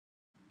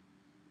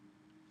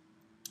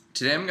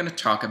Today I'm going to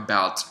talk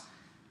about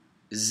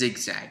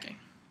zigzagging.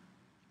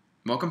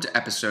 Welcome to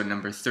episode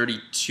number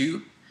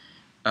 32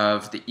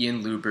 of the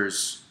Ian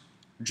Luebbers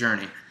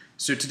journey.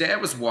 So today I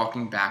was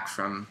walking back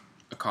from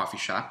a coffee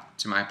shop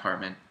to my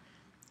apartment,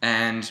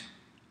 and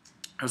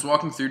I was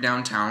walking through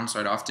downtown, so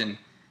I'd often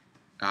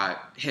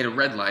hit a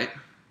red light,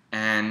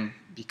 and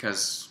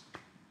because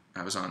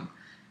I was on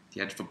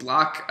the edge of a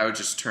block, I would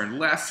just turn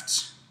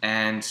left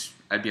and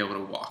I'd be able to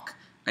walk.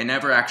 I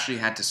never actually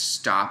had to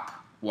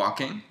stop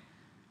walking.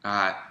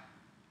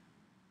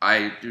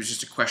 It was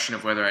just a question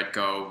of whether I'd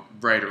go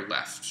right or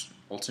left,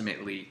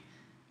 ultimately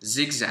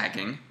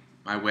zigzagging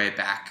my way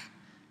back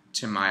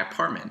to my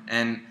apartment.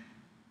 And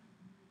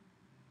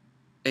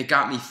it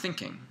got me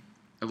thinking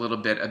a little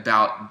bit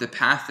about the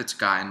path that's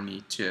gotten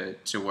me to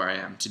where I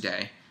am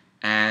today,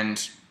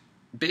 and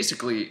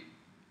basically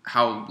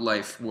how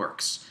life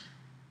works.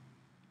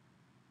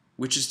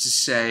 Which is to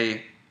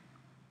say,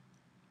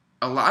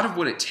 a lot of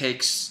what it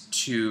takes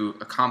to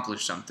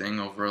accomplish something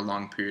over a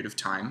long period of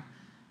time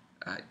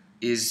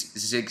is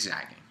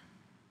zigzagging.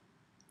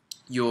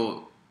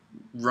 You'll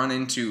run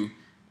into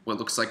what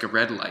looks like a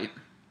red light,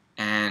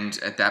 and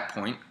at that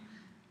point,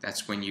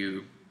 that's when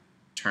you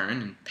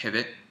turn and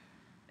pivot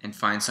and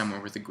find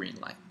somewhere with a green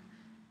light.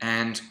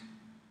 And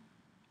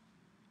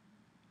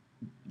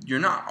you're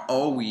not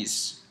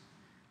always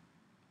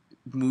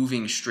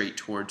moving straight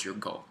towards your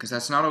goal, because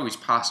that's not always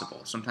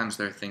possible. Sometimes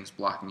there are things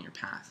blocking your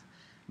path.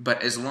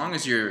 But as long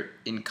as you're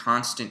in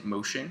constant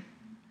motion,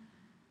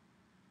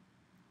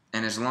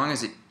 and as long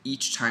as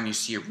each time you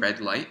see a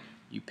red light,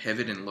 you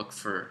pivot and look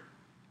for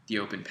the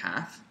open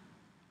path,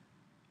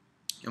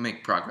 you'll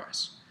make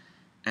progress.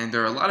 And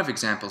there are a lot of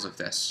examples of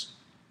this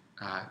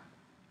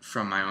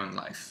from my own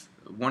life.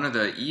 One of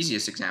the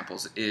easiest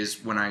examples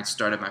is when I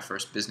started my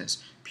first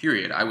business,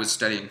 period. I was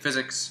studying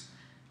physics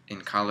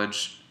in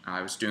college.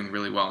 I was doing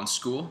really well in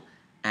school,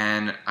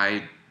 and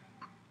I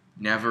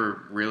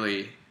never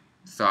really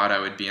thought I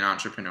would be an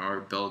entrepreneur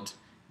or build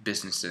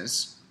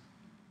businesses.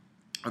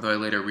 Although I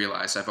later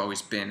realized I've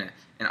always been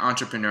an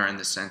entrepreneur in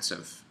the sense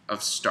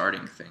of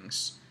starting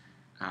things.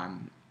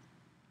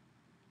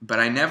 But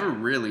I never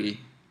really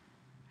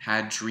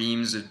had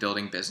dreams of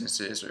building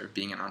businesses or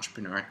being an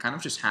entrepreneur. It kind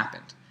of just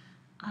happened.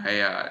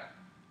 I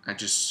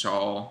just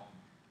saw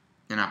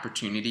an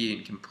opportunity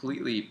and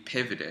completely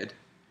pivoted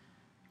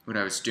what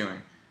I was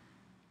doing.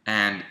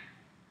 And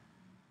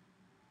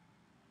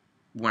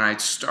when I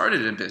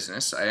started a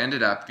business, I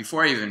ended up,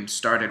 before I even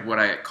started what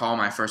I call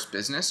my first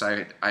business,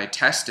 I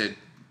tested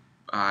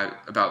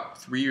about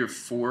 3 or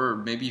 4, or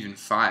maybe even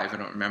 5, I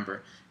don't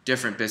remember,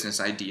 different business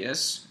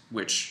ideas,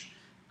 which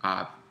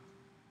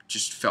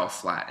just fell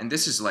flat. And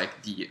this is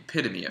like the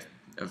epitome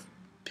of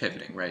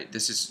pivoting, right?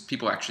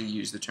 People actually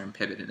use the term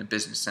pivot in a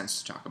business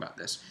sense to talk about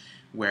this,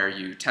 where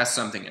you test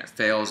something and it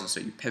fails, and so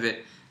you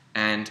pivot,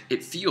 and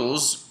it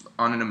feels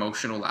on an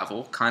emotional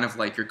level kind of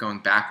like you're going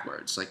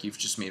backwards, like you've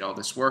just made all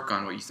this work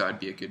on what you thought would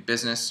be a good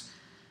business,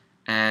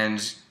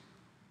 and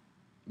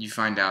you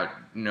find out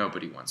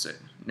nobody wants it.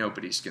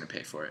 Nobody's going to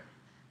pay for it.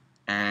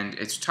 And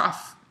it's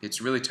tough. It's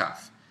really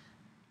tough.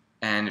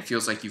 And it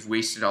feels like you've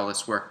wasted all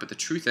this work. But the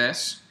truth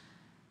is,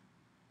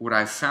 what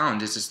I've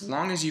found is as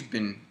long as you've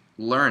been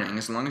learning,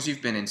 as long as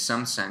you've been in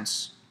some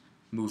sense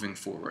moving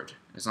forward,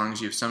 as long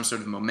as you have some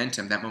sort of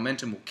momentum, that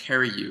momentum will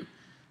carry you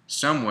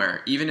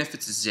somewhere, even if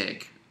it's a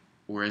zig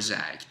or a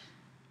zag.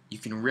 You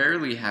can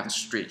rarely have a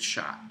straight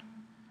shot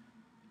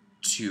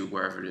to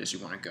wherever it is you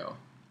want to go.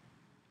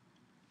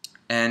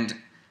 And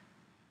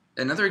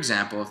another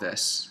example of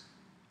this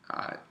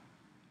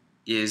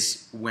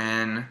is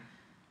when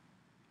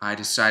I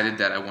decided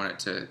that I wanted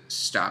to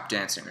stop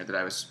dancing, or that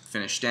I was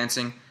finished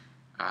dancing.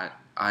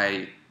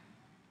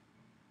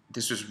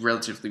 This was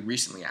relatively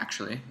recently,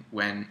 actually,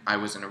 when I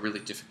was in a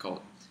really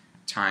difficult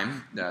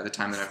time, the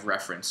time that I've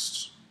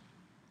referenced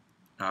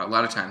a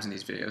lot of times in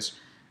these videos.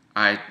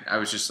 I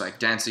was just like,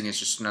 dancing is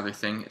just another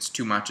thing. It's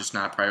too much. It's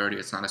not a priority.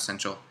 It's not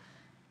essential.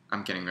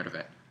 I'm getting rid of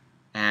it.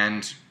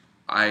 And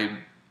I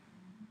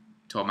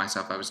told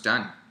myself I was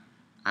done.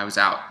 I was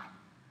out.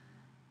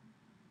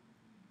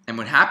 And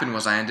what happened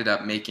was I ended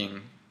up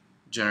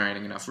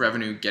generating enough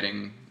revenue,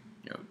 getting,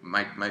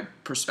 my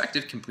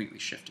perspective completely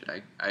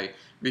shifted. I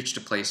reached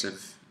a place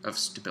of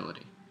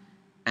stability.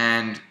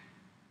 And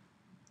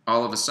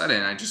all of a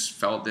sudden, I just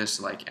felt this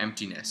like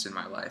emptiness in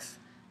my life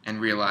and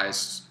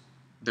realized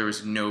there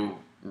was no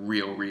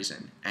real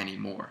reason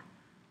anymore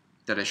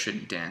that I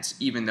shouldn't dance,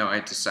 even though I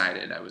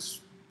decided I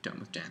was done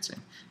with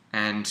dancing.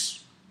 And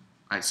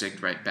I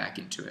zigged right back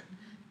into it.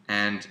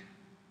 And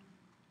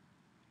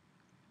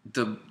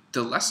the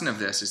lesson of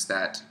this is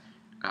that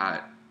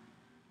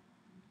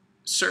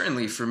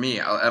certainly for me,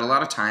 at a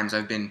lot of times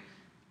I've been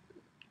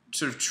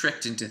sort of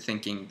tricked into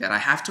thinking that I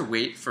have to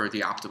wait for the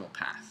optimal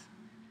path.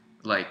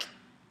 Like,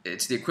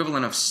 it's the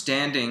equivalent of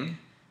standing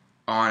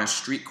on a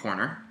street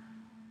corner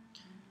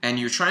and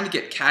you're trying to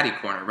get catty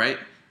corner, right?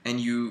 And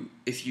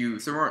if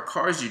there aren't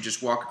cars, you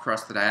just walk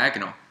across the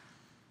diagonal,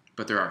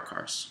 but there are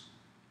cars.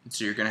 And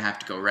so you're going to have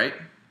to go right,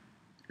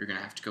 you're going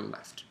to have to go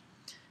left.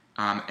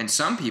 And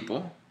some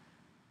people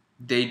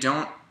they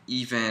don't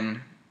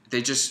even,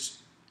 they just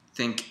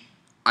think,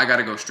 I got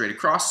to go straight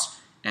across,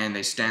 and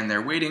they stand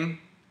there waiting,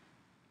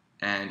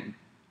 and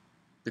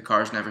the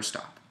cars never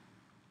stop.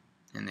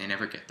 And they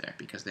never get there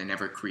because they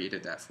never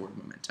created that forward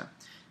momentum.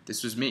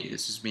 This was me.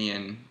 This was me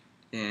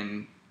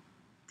in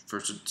for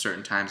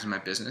certain times in my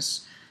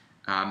business,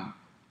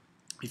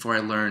 before I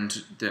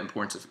learned the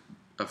importance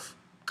of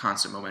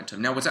constant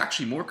momentum. Now, what's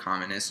actually more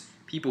common is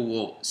people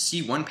will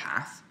see one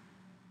path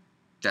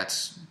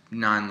that's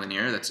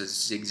non-linear, that's a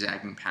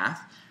zigzagging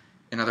path.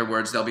 In other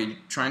words, they'll be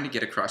trying to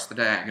get across the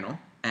diagonal,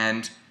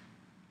 and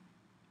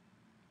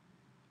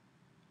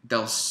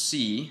they'll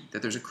see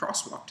that there's a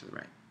crosswalk to the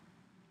right,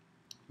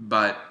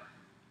 but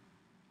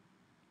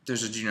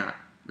there's a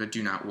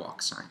do not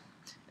walk sign.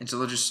 And so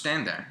they'll just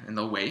stand there, and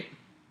they'll wait,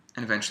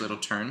 and eventually it'll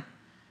turn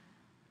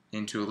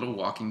into a little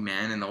walking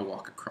man, and they'll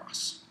walk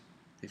across.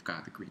 They've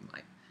got the green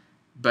light.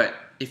 But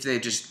if they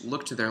just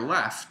looked to their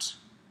left,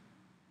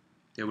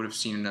 they would have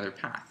seen another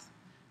path,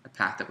 a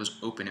path that was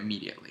open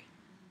immediately,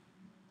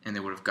 and they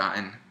would have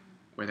gotten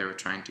where they were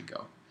trying to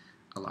go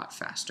a lot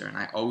faster. And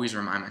I always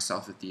remind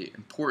myself of the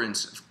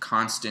importance of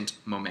constant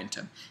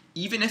momentum,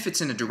 even if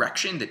it's in a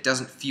direction that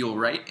doesn't feel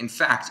right. In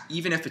fact,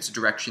 even if it's a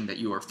direction that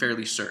you are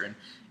fairly certain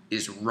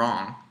is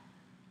wrong,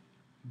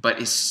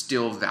 but is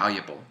still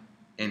valuable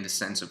in the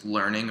sense of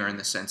learning or in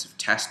the sense of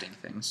testing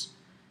things,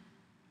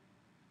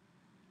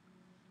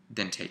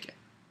 then take it.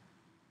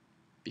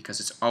 Because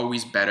it's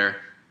always better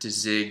to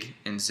zig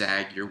and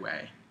zag your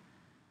way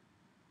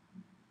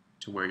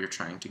to where you're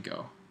trying to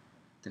go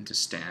than to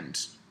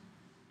stand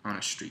on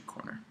a street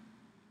corner.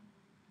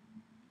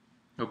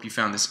 Hope you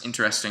found this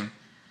interesting.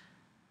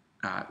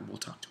 We'll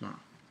talk tomorrow.